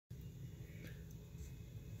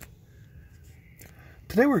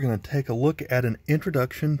Today we're going to take a look at an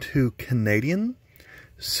introduction to Canadian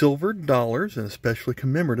silver dollars, and especially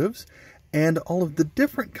commemoratives, and all of the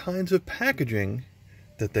different kinds of packaging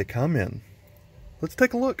that they come in. Let's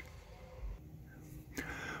take a look.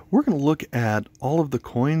 We're going to look at all of the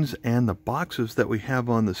coins and the boxes that we have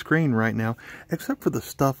on the screen right now, except for the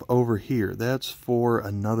stuff over here. That's for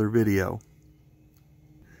another video.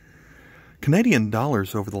 Canadian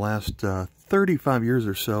dollars over the last 35 years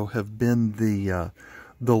or so have been the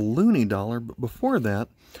loonie dollar, but before that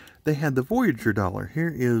they had the voyageur dollar.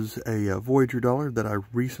 Here is a voyageur dollar that I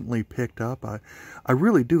recently picked up. I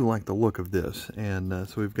really do like the look of this, and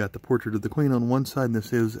so we've got the portrait of the Queen on one side, and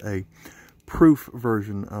this is a proof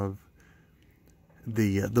version of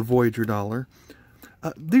the voyageur dollar.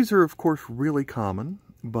 These are of course really common,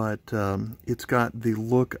 but it's got the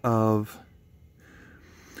look of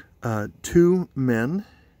two men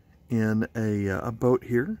in a boat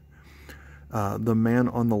here. The man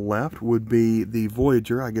on the left would be the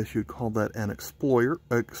voyager. I guess you'd call that an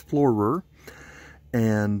explorer.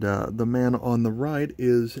 And the man on the right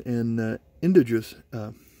is an indigenous,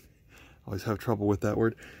 always have trouble with that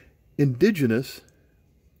word, indigenous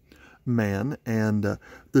man. And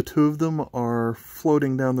the two of them are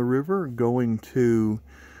floating down the river going to,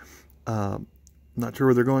 not sure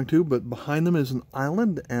where they're going to, but behind them is an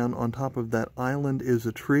island, and on top of that island is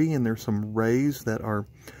a tree, and there's some rays that are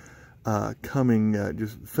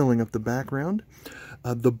just filling up the background.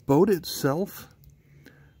 The boat itself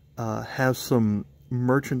has some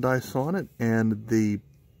merchandise on it, and the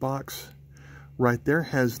box right there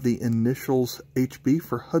has the initials HB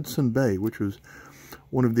for Hudson Bay, which was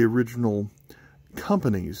one of the original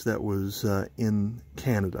companies that was in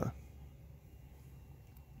Canada.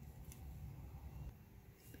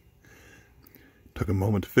 Took a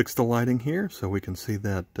moment to fix the lighting here so we can see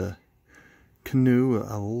that canoe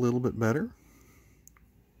a little bit better.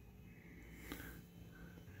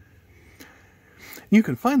 You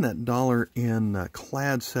can find that dollar in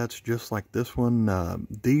clad sets just like this one.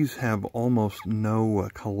 These have almost no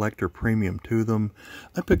collector premium to them.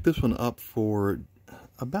 I picked this one up for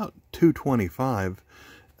about $2.25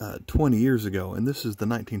 20 years ago, and this is the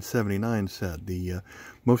 1979 set. The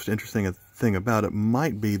most interesting thing about it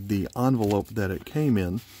might be the envelope that it came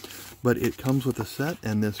in, but it comes with a set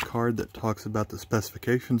and this card that talks about the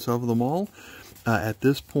specifications of them all. At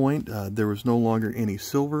this point, there was no longer any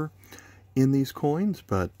silver in these coins,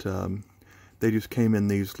 but they just came in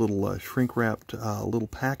these little shrink-wrapped little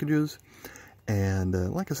packages, and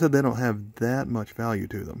like I said, they don't have that much value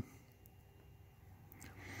to them.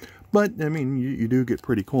 But, I mean, you do get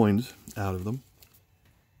pretty coins out of them.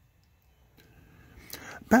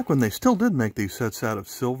 Back when they still did make these sets out of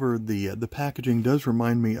silver, the packaging does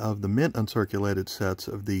remind me of the mint uncirculated sets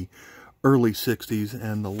of the early 60s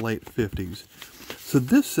and the late 50s. So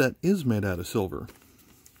this set is made out of silver.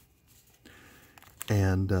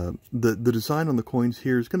 And the design on the coins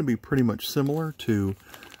here is going to be pretty much similar to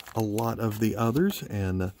a lot of the others.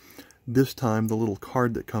 And this time the little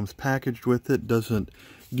card that comes packaged with it doesn't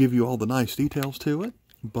give you all the nice details to it.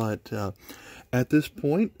 But at this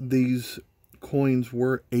point, these coins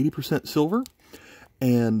were 80% silver,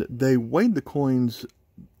 and they weighed the coins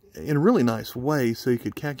in a really nice way so you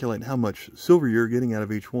could calculate how much silver you're getting out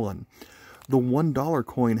of each one. The $1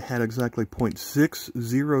 coin had exactly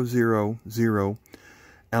 0.6000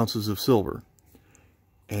 ounces of silver,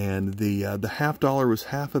 and the half dollar was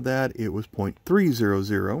half of that. It was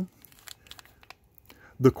 0.300.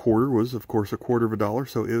 The quarter was, of course, a quarter of a dollar,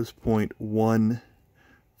 so it was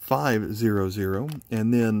 0.1500,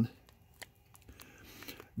 and then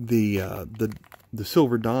the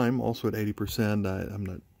silver dime, also at 80%, I'm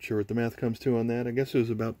not sure what the math comes to on that. I guess it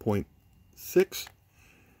was about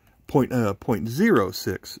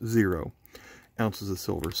 0.060 ounces of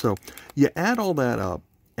silver. So you add all that up,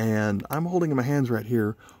 and I'm holding in my hands right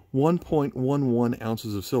here 1.11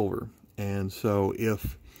 ounces of silver. And so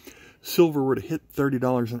if silver were to hit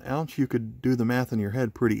 $30 an ounce, you could do the math in your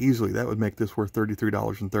head pretty easily. That would make this worth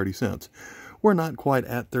 $33.30. We're not quite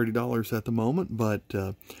at $30 at the moment, but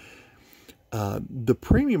the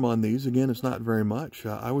premium on these, again, is not very much.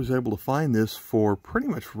 I was able to find this for pretty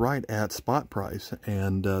much right at spot price,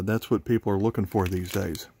 and that's what people are looking for these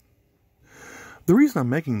days. The reason I'm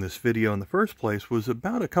making this video in the first place was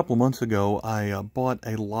about a couple months ago, I bought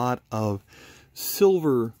a lot of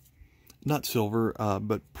silver, not silver,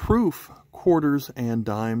 but proof quarters and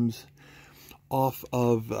dimes off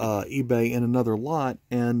of eBay in another lot,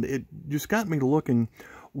 and it just got me looking,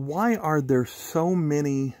 why are there so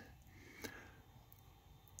many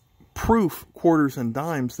proof quarters and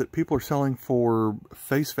dimes that people are selling for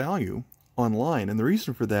face value online? And the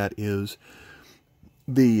reason for that is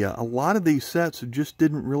a lot of these sets just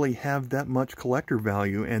didn't really have that much collector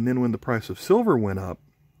value, and then when the price of silver went up,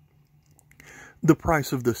 the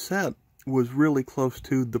price of the set was really close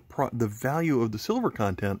to the value of the silver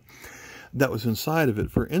content that was inside of it.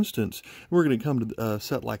 For instance, we're going to come to a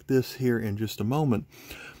set like this here in just a moment,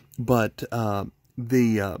 but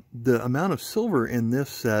the amount of silver in this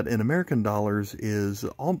set in American dollars is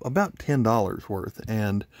about $10 worth,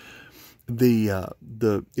 and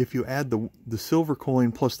if you add the silver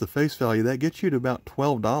coin plus the face value, that gets you to about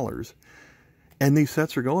 $12. And these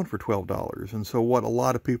sets are going for $12. And so what a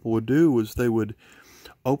lot of people would do is they would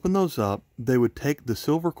open those up, they would take the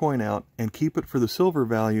silver coin out and keep it for the silver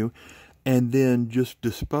value, and then just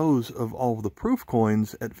dispose of all of the proof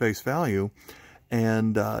coins at face value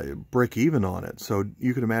and break even on it. So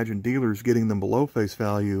you can imagine dealers getting them below face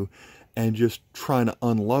value and just trying to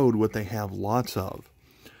unload what they have lots of.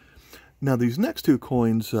 Now, these next two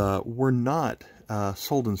coins were not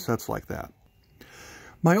sold in sets like that.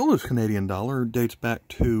 My oldest Canadian dollar dates back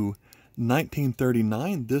to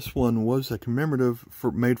 1939. This one was a commemorative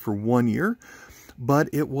made for 1 year, but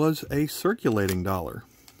it was a circulating dollar.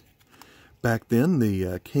 Back then,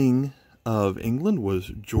 the King of England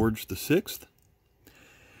was George VI,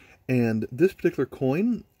 and this particular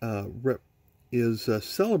coin is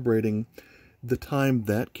celebrating the time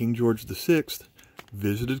that King George VI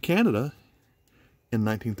visited Canada in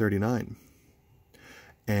 1939.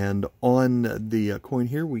 And on the coin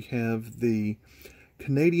here, we have the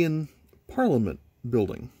Canadian Parliament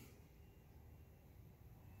building.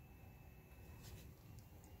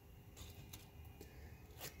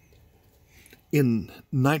 In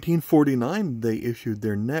 1949, they issued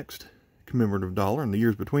their next commemorative dollar. In the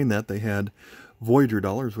years between that, they had voyageur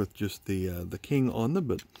dollars with just the king on them.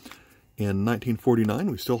 But in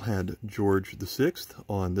 1949, we still had George VI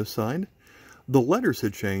on this side. The letters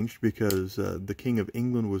had changed because the King of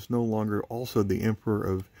England was no longer also the Emperor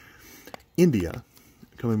of India.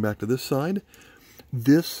 Coming back to this side,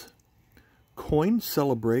 this coin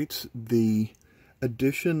celebrates the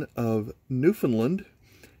addition of Newfoundland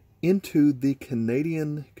into the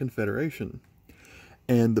Canadian Confederation.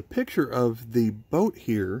 And the picture of the boat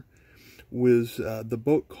here was the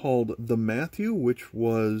boat called the Matthew, which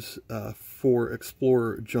was for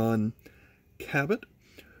explorer John Cabot,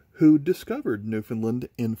 who discovered Newfoundland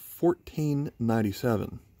in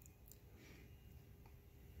 1497.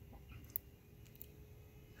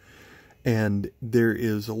 And there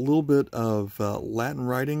is a little bit of Latin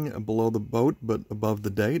writing below the boat, but above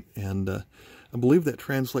the date, and I believe that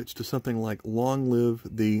translates to something like, "Long live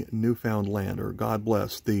the Newfoundland," or "God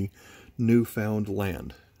bless the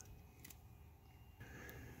Newfoundland."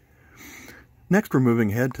 Next, we're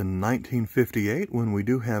moving ahead to 1958, when we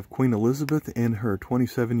do have Queen Elizabeth in her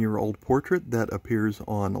 27-year-old portrait that appears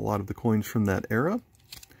on a lot of the coins from that era.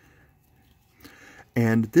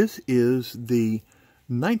 And this is the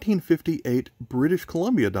 1958 British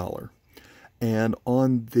Columbia dollar. And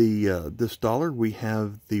on this dollar, we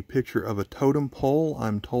have the picture of a totem pole.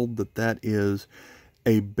 I'm told that that is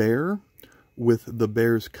a bear with the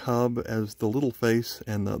bear's cub as the little face,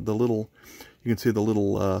 and the little, you can see the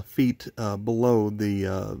little feet below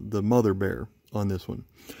the mother bear on this one.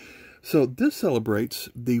 So this celebrates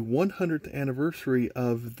the 100th anniversary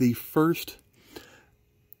of the first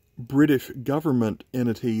British government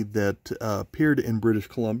entity that appeared in British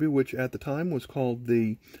Columbia, which at the time was called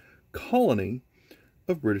the Colony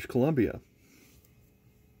of British Columbia.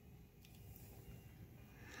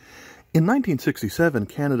 In 1967,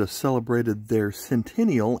 Canada celebrated their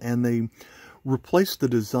centennial, and they replaced the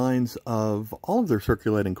designs of all of their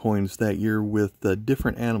circulating coins that year with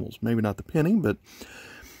different animals. Maybe not the penny, but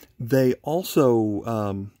they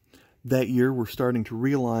also, that year, were starting to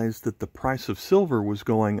realize that the price of silver was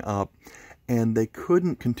going up, and they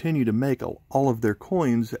couldn't continue to make all of their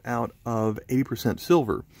coins out of 80%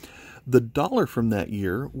 silver. The dollar from that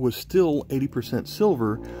year was still 80%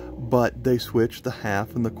 silver, but they switched the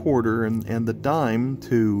half and the quarter and the dime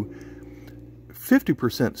to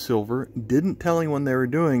 50% silver. Didn't tell anyone they were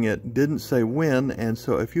doing it, didn't say when, and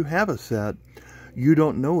so if you have a set, you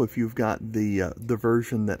don't know if you've got the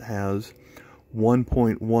version that has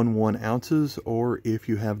 1.11 ounces or if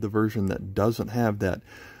you have the version that doesn't have that.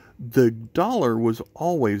 The dollar was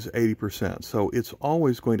always 80%, so it's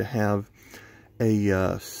always going to have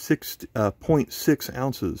a 0.6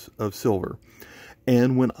 ounces of silver.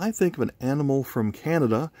 And when I think of an animal from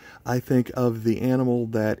Canada, I think of the animal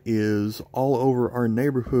that is all over our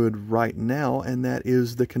neighborhood right now, and that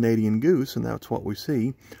is the Canadian goose, and that's what we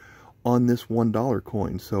see on this $1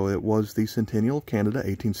 coin. So it was the Centennial of Canada,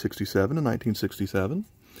 1867 and 1967.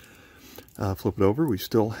 Flip it over. We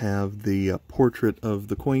still have the portrait of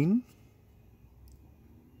the Queen.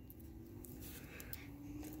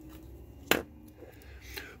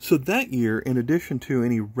 So that year, in addition to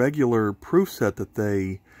any regular proof set that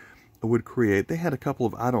they would create, they had a couple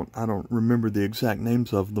of, I don't remember the exact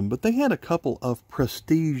names of them, but they had a couple of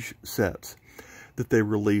prestige sets that they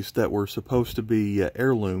released that were supposed to be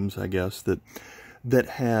heirlooms, I guess, that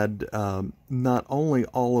had not only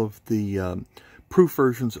all of the proof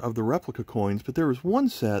versions of the replica coins, but there was one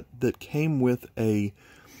set that came with a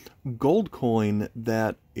gold coin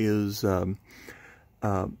that is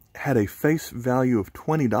had a face value of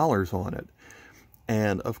 $20 on it.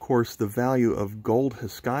 And of course the value of gold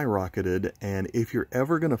has skyrocketed, and if you're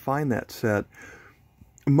ever going to find that set,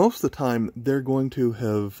 most of the time they're going to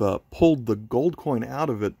have pulled the gold coin out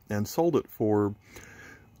of it and sold it for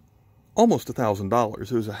almost $1,000.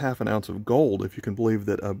 It was a half an ounce of gold, if you can believe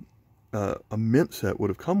that a mint set would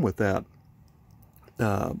have come with that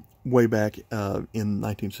way back in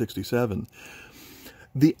 1967.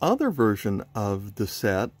 The other version of the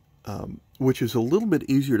set, which is a little bit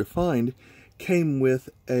easier to find, came with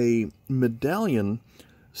a medallion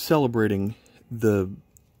celebrating the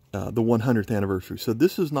 100th anniversary. So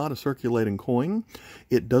this is not a circulating coin.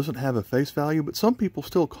 It doesn't have a face value, but some people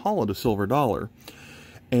still call it a silver dollar.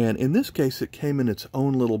 And in this case, it came in its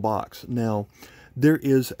own little box. Now, there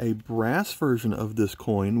is a brass version of this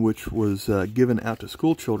coin, which was given out to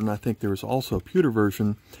school children. I think there was also a pewter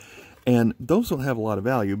version. And those don't have a lot of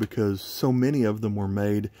value because so many of them were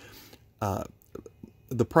made.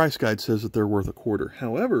 The price guide says that they're worth $0.25.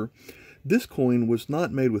 However, this coin was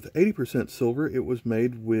not made with 80% silver. It was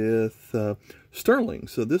made with sterling.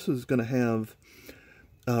 So this is going to have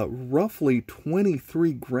roughly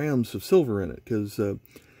 23 grams of silver in it, because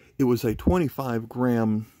it was a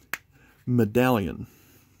 25-gram medallion.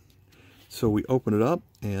 So we open it up,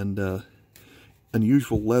 and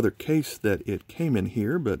unusual leather case that it came in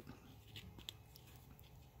here, but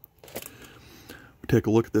take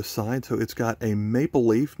a look at this side. So it's got a maple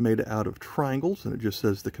leaf made out of triangles, and it just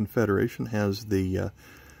says the Confederation, has the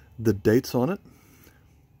dates on it.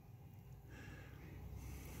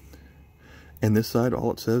 And this side,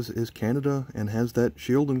 all it says is Canada, and has that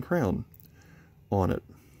shield and crown on it.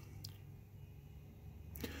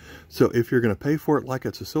 So if you're going to pay for it like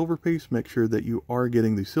it's a silver piece, make sure that you are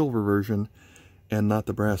getting the silver version and not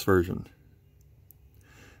the brass version.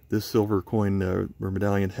 This silver coin or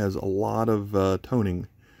medallion has a lot of toning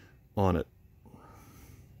on it.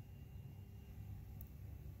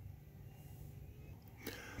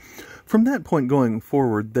 From that point going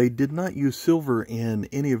forward, they did not use silver in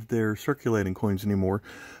any of their circulating coins anymore,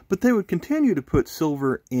 but they would continue to put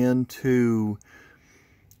silver into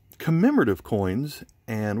commemorative coins,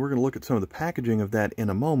 and we're going to look at some of the packaging of that in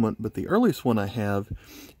a moment, but the earliest one I have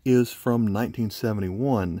is from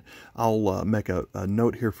 1971. I'll make a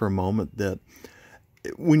note here for a moment that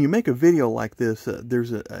when you make a video like this,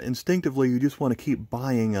 instinctively you just want to keep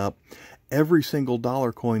buying up every single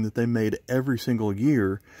dollar coin that they made every single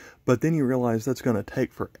year, but then you realize that's going to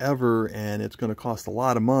take forever and it's going to cost a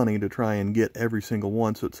lot of money to try and get every single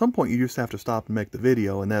one. So at some point you just have to stop and make the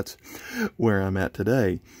video, and that's where I'm at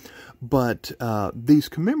today. But these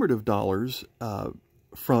commemorative dollars,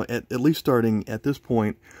 from at least starting at this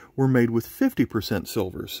point, were made with 50%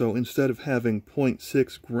 silver. So instead of having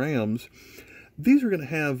 0.6 grams, these are going to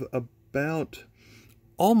have about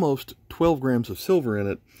almost 12 grams of silver in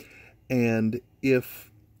it. And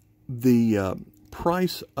if the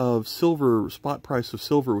price of silver, spot price of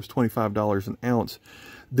silver, was $25 an ounce,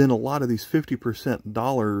 then a lot of these 50%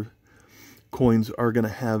 dollar coins are going to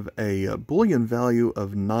have a bullion value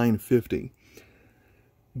of $9.50.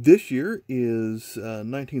 This year is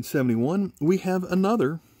 1971. We have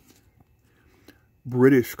another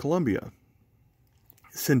British Columbia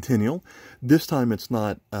Centennial. This time it's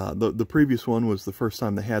not, the previous one was the first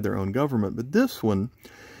time they had their own government, but this one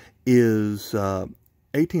is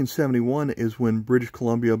 1871 is when British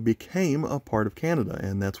Columbia became a part of Canada,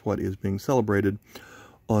 and that's what is being celebrated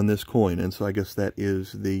on this coin. And so I guess that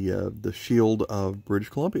is the shield of British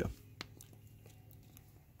Columbia.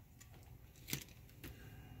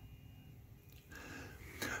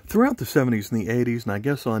 Throughout the 70s and the 80s, and I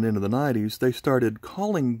guess on into the 90s, they started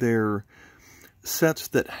calling their sets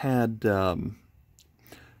that had,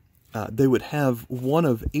 they would have one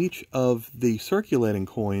of each of the circulating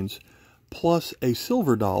coins plus a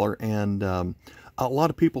silver dollar, and a lot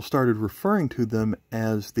of people started referring to them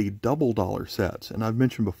as the double dollar sets. And I've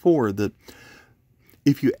mentioned before that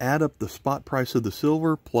if you add up the spot price of the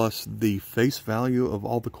silver plus the face value of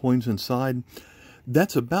all the coins inside,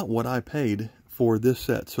 that's about what I paid for this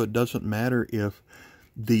set. So it doesn't matter if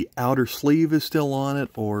the outer sleeve is still on it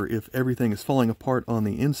or if everything is falling apart on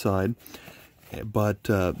the inside. But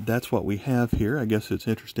that's what we have here. I guess it's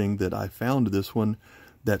interesting that I found this one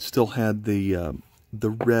that still had the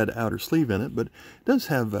red outer sleeve in it, but it does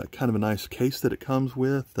have kind of a nice case that it comes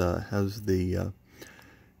with. Has the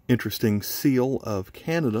interesting seal of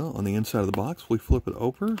Canada on the inside of the box. We flip it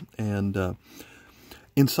over, and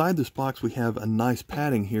inside this box we have a nice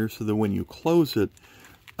padding here so that when you close it,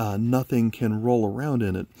 nothing can roll around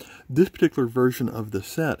in it. This particular version of the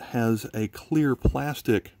set has a clear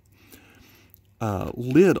plastic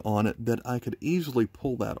lid on it that I could easily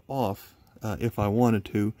pull that off if I wanted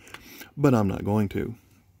to, but I'm not going to.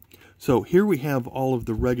 So here we have all of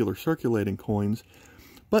the regular circulating coins,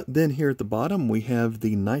 but then here at the bottom we have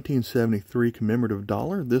the 1973 commemorative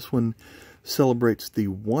dollar. This one celebrates the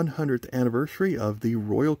 100th anniversary of the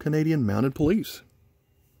Royal Canadian Mounted Police.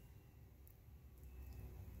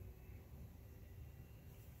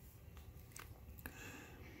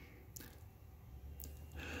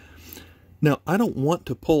 Now, I don't want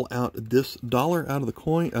to pull out this dollar out of the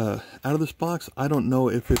coin, out of this box. I don't know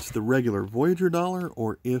if it's the regular Voyager dollar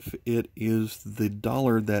or if it is the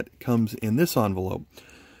dollar that comes in this envelope.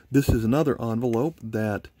 This is another envelope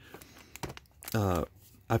that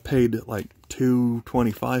I paid like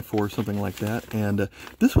 $2.25 for, something like that. And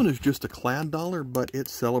this one is just a clad dollar, but it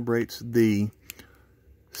celebrates the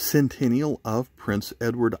centennial of Prince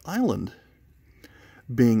Edward Island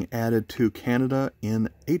being added to Canada in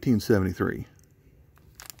 1873.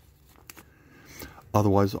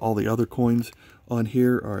 Otherwise, all the other coins on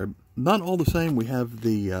here are not all the same. We have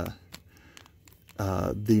the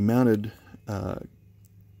mounted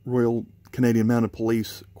Royal Canadian Mounted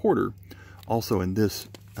Police quarter also in this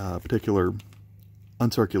particular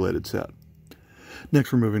uncirculated set.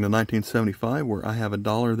 Next, we're moving to 1975, where I have a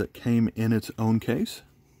dollar that came in its own case.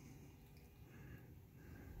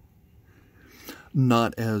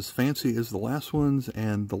 Not as fancy as the last ones,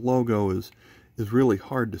 and the logo is really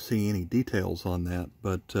hard to see any details on that,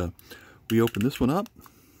 but we open this one up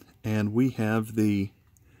and we have the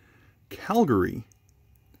Calgary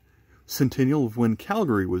centennial of when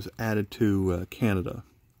Calgary was added to Canada.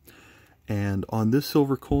 And on this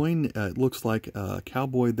silver coin, it looks like a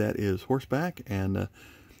cowboy that is horseback, and I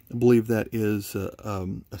believe that is a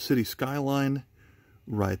city skyline.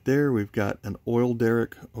 Right there, we've got an oil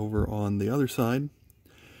derrick over on the other side,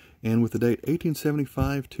 and with the date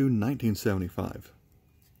 1875 to 1975.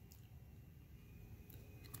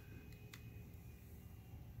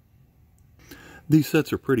 These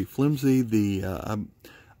sets are pretty flimsy. I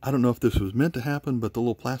don't know if this was meant to happen, but the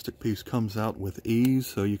little plastic piece comes out with ease,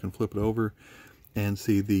 so you can flip it over and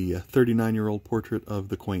see the 39-year-old portrait of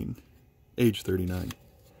the Queen, age 39,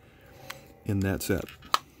 in that set.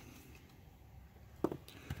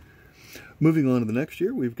 Moving on to the next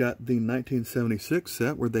year, we've got the 1976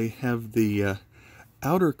 set where they have the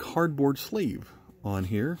outer cardboard sleeve on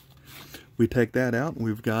here. We take that out, and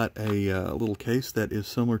we've got a little case that is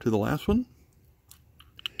similar to the last one.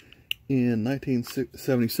 In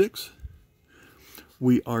 1976,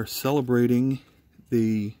 we are celebrating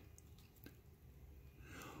the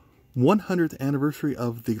 100th anniversary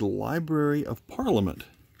of the Library of Parliament.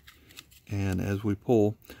 And as we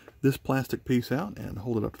pull this plastic piece out and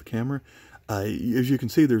hold it up to the camera, as you can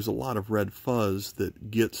see, there's a lot of red fuzz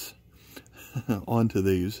that gets onto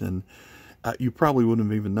these, and you probably wouldn't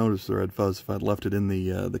have even noticed the red fuzz if I'd left it in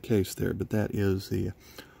the case there. But that is the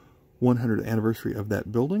 100th anniversary of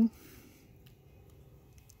that building.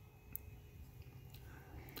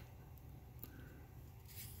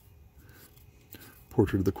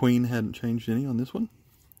 Portrait of the Queen hadn't changed any on this one.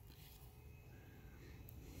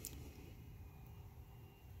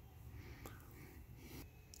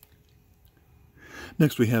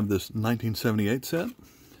 Next, we have this 1978 set.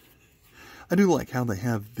 I do like how they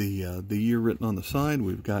have the year written on the side.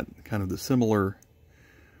 We've got kind of the similar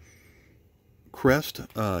crest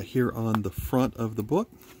here on the front of the book.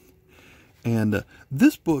 And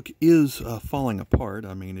this book is falling apart.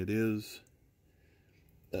 I mean, it is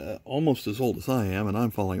almost as old as I am, and I'm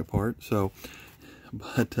falling apart. So,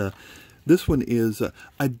 but this one is,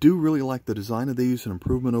 I do really like the design of these, an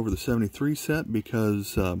improvement over the 73 set,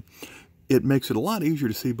 because it makes it a lot easier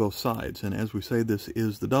to see both sides. And as we say, this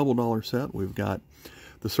is the double dollar set. We've got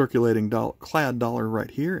the circulating clad dollar right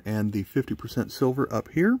here and the 50% silver up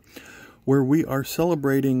here, where we are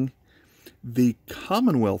celebrating the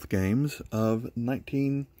Commonwealth Games of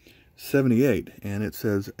 1978. And it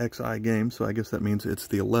says XI Games, so I guess that means it's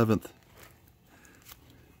the 11th.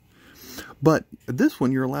 But this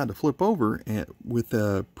one you're allowed to flip over with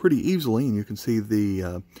pretty easily, and you can see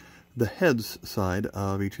the heads side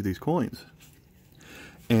of each of these coins.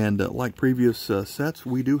 And like previous sets,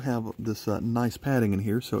 we do have this nice padding in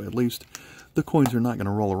here, so at least the coins are not going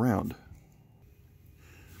to roll around.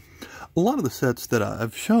 A lot of the sets that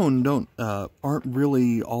I've shown aren't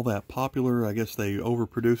really all that popular. I guess they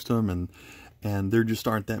overproduced them, and there just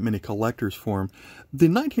aren't that many collectors for them. The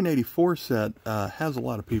 1984 set has a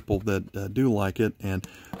lot of people that do like it, and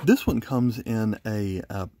this one comes in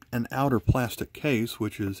an outer plastic case,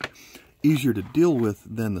 which is easier to deal with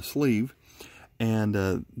than the sleeve.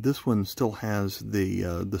 And this one still has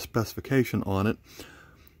the specification on it.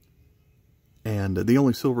 And the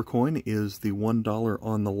only silver coin is the $1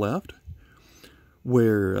 on the left,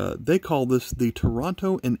 where they call this the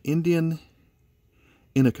Toronto and Indian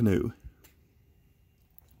in a canoe,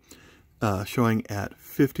 showing at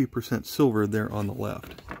 50% silver there on the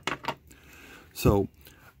left. So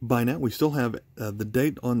by now we still have the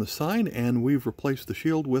date on the side, and we've replaced the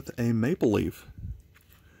shield with a maple leaf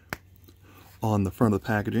on the front of the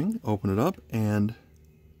packaging. Open it up, and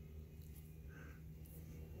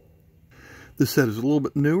this set is a little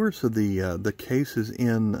bit newer, so the case is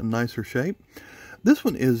in nicer shape. This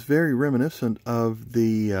one is very reminiscent of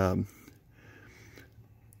the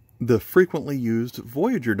frequently used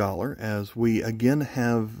Voyageur dollar, as we again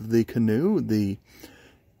have the canoe.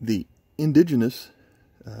 The indigenous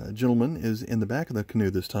gentleman is in the back of the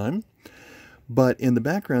canoe this time. But in the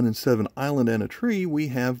background, instead of an island and a tree, we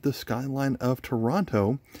have the skyline of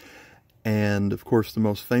Toronto. And, of course, the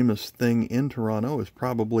most famous thing in Toronto is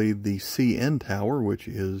probably the CN Tower, which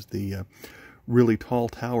is the really tall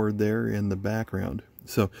tower there in the background.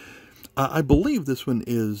 So I believe this one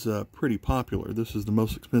is pretty popular. This is the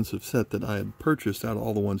most expensive set that I had purchased out of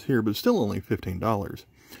all the ones here, but still only $15.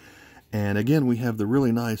 And again, we have the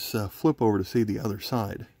really nice flip over to see the other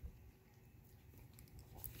side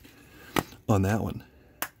on that one.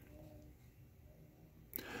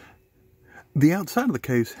 The outside of the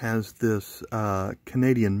case has this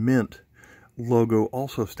Canadian Mint logo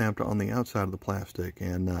also stamped on the outside of the plastic,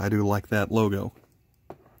 and I do like that logo.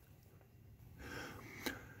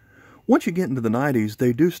 Once you get into the 90s,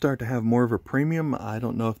 they do start to have more of a premium. I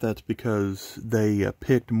don't know if that's because they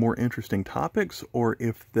picked more interesting topics or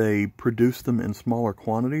if they produced them in smaller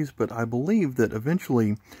quantities, but I believe that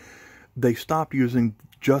eventually they stopped using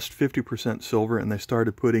just 50% silver and they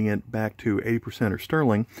started putting it back to 80% or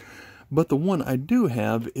sterling. But the one I do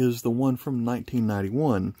have is the one from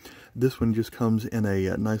 1991. This one just comes in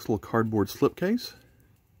a nice little cardboard slipcase.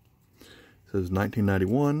 It says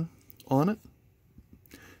 1991 on it.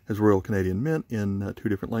 Has Royal Canadian Mint in 2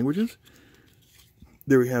 different languages.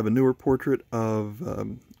 There we have a newer portrait of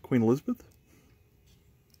Queen Elizabeth.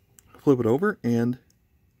 Flip it over, and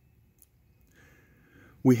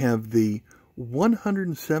we have the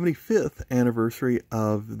 175th anniversary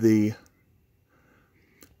of the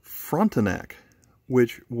Frontenac,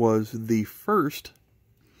 which was the first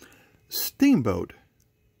steamboat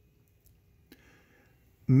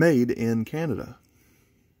made in Canada.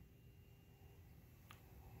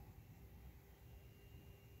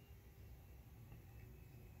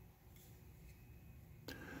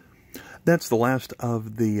 That's the last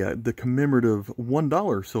of the commemorative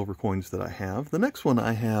 $1 silver coins that I have. The next one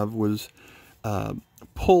I have was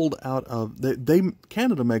pulled out of...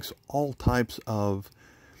 Canada makes all types of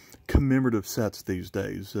commemorative sets these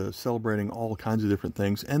days, celebrating all kinds of different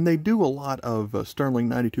things, and they do a lot of sterling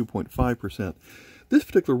 92.5%. This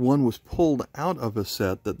particular one was pulled out of a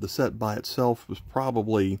set that the set by itself was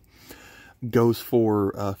probably goes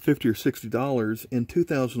for $50 or $60. In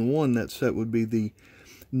 2001, that set would be the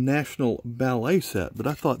National Ballet set, but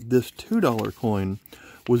I thought this $2 coin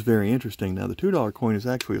was very interesting. Now, the $2 coin is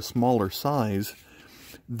actually a smaller size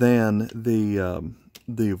than the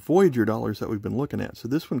Voyageur dollars that we've been looking at. So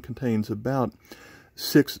this one contains about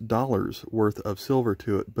 $6 worth of silver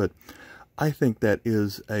to it, but I think that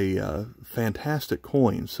is a fantastic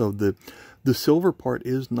coin. So the silver part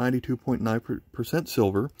is 92.9%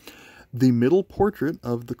 silver. The middle portrait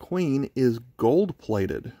of the Queen is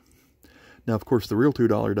gold-plated. Now, of course, the real $2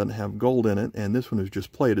 doesn't have gold in it, and this one is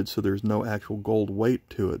just plated, so there's no actual gold weight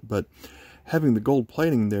to it. But having the gold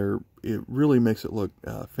plating there, it really makes it look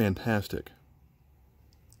fantastic.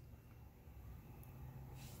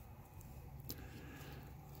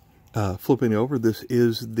 Flipping over, this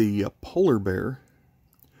is the polar bear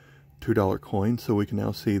 $2 coin, so we can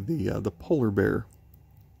now see the polar bear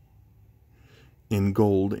in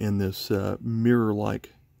gold in this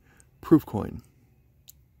mirror-like proof coin.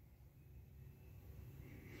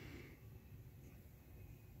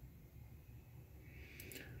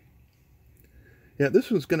 Yeah,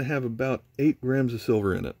 this one's going to have about 8 grams of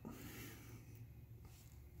silver in it.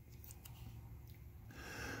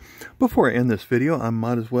 Before I end this video, I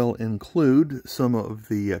might as well include some of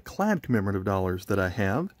the clad commemorative dollars that I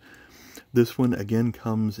have. This one again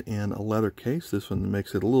comes in a leather case. This one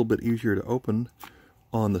makes it a little bit easier to open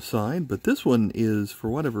on the side, but this one is, for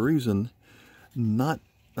whatever reason, not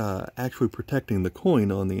actually protecting the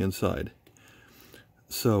coin on the inside.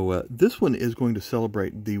 So this one is going to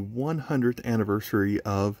celebrate the 100th anniversary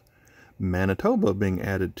of Manitoba being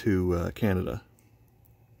added to Canada.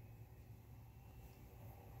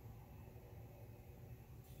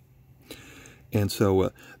 And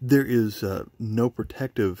so there is no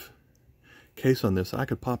protective case on this. I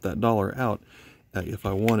could pop that dollar out if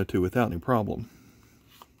I wanted to without any problem.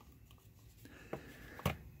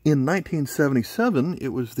 In 1977,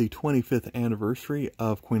 it was the 25th anniversary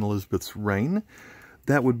of Queen Elizabeth's reign.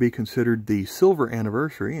 That would be considered the silver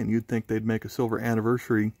anniversary, and you'd think they'd make a silver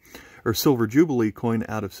anniversary or Silver Jubilee coin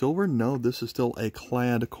out of silver. No, this is still a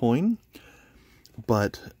clad coin,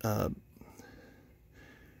 but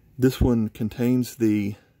this one contains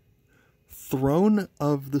the throne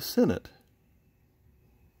of the Senate.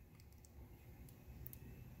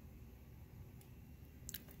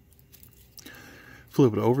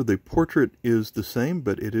 Flip it over. The portrait is the same,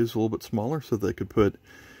 but it is a little bit smaller, so they could put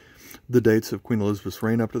the dates of Queen Elizabeth's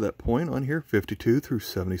reign up to that point on here, 52 through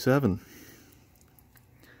 77.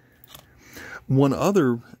 One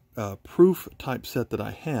other proof type set that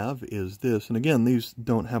I have is this, and again, these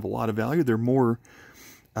don't have a lot of value. They're more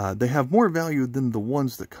they have more value than the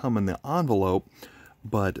ones that come in the envelope,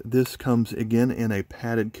 but this comes again in a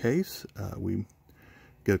padded case. We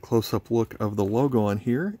get a close-up look of the logo on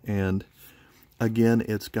here, and again,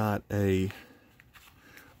 it's got a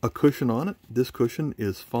cushion on it. This cushion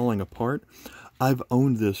is falling apart. I've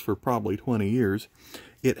owned this for probably 20 years.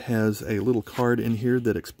 It has a little card in here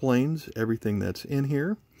that explains everything that's in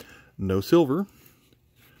here. No silver.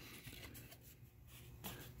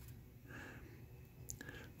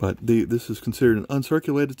 But this is considered an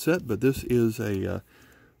uncirculated set, but this is for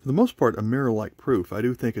the most part, a mirror-like proof. I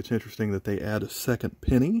do think it's interesting that they add a second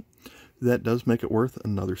penny. That does make it worth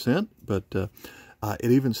another cent, but it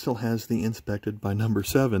even still has the inspected by number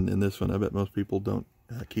 7 in this one. I bet most people don't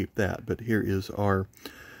keep that, but here is our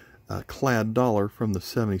clad dollar from the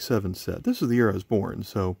 77 set. This is the year I was born,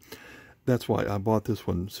 so that's why I bought this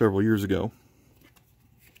one several years ago.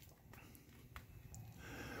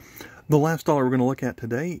 The last dollar we're going to look at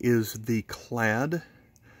today is the clad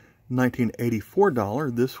 1984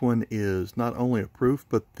 dollar. This one is not only a proof,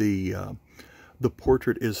 but the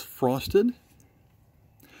portrait is frosted.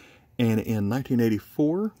 And in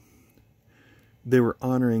 1984, they were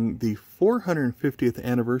honoring the 450th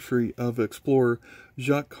anniversary of explorer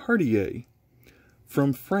Jacques Cartier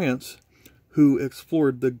from France, who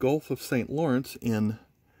explored the Gulf of St. Lawrence in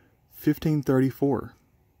 1534.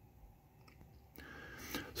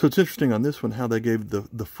 So it's interesting on this one how they gave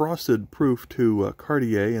the frosted proof to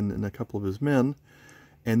Cartier and a couple of his men,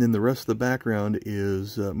 and then the rest of the background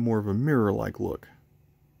is more of a mirror-like look.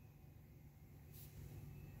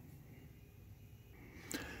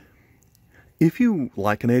 If you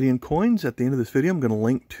like Canadian coins, at the end of this video I'm going to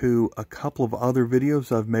link to a couple of other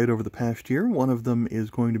videos I've made over the past year. One of them is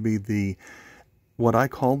going to be what I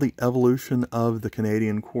call the evolution of the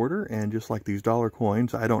Canadian quarter, and just like these dollar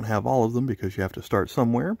coins, I don't have all of them because you have to start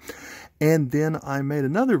somewhere. And then I made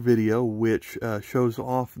another video which shows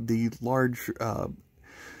off the large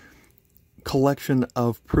collection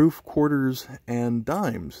of proof quarters and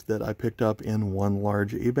dimes that I picked up in one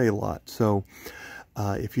large eBay lot. So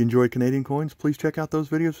if you enjoy Canadian coins, please check out those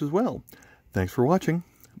videos as well. Thanks for watching.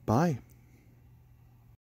 Bye.